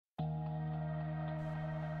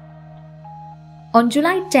On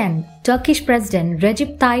July 10, Turkish President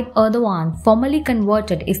Recep Tayyip Erdogan formally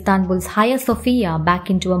converted Istanbul's Hagia Sophia back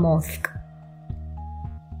into a mosque.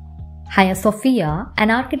 Hagia Sophia,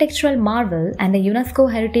 an architectural marvel and a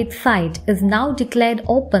UNESCO heritage site, is now declared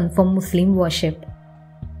open for Muslim worship.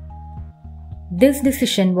 This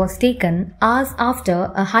decision was taken hours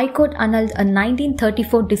after a High Court annulled a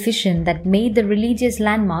 1934 decision that made the religious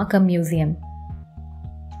landmark a museum.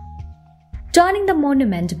 Turning the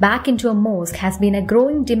monument back into a mosque has been a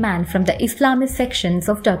growing demand from the Islamist sections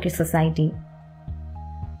of Turkish society.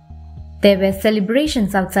 There were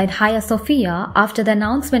celebrations outside Hagia Sophia after the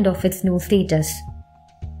announcement of its new status.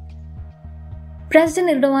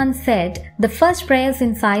 President Erdogan said the first prayers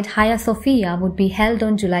inside Hagia Sophia would be held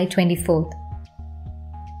on July 24th.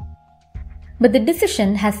 But the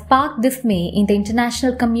decision has sparked dismay in the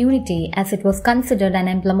international community as it was considered an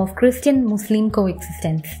emblem of Christian-Muslim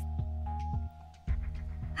coexistence.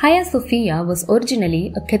 Hagia Sophia was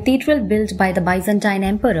originally a cathedral built by the Byzantine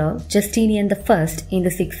Emperor Justinian I in the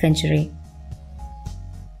 6th century.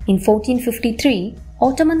 In 1453,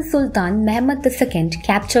 Ottoman Sultan Mehmed II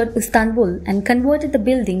captured Istanbul and converted the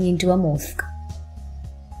building into a mosque.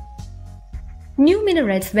 New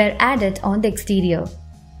minarets were added on the exterior.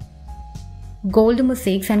 Gold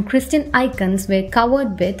mosaics and Christian icons were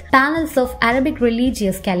covered with panels of Arabic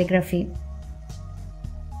religious calligraphy.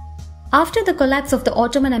 After the collapse of the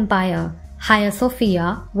Ottoman Empire, Hagia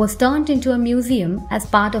Sophia was turned into a museum as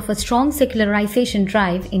part of a strong secularization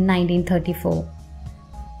drive in 1934.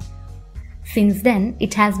 Since then,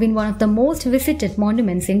 it has been one of the most visited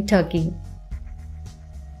monuments in Turkey.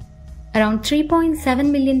 Around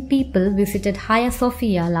 3.7 million people visited Hagia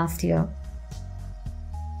Sophia last year.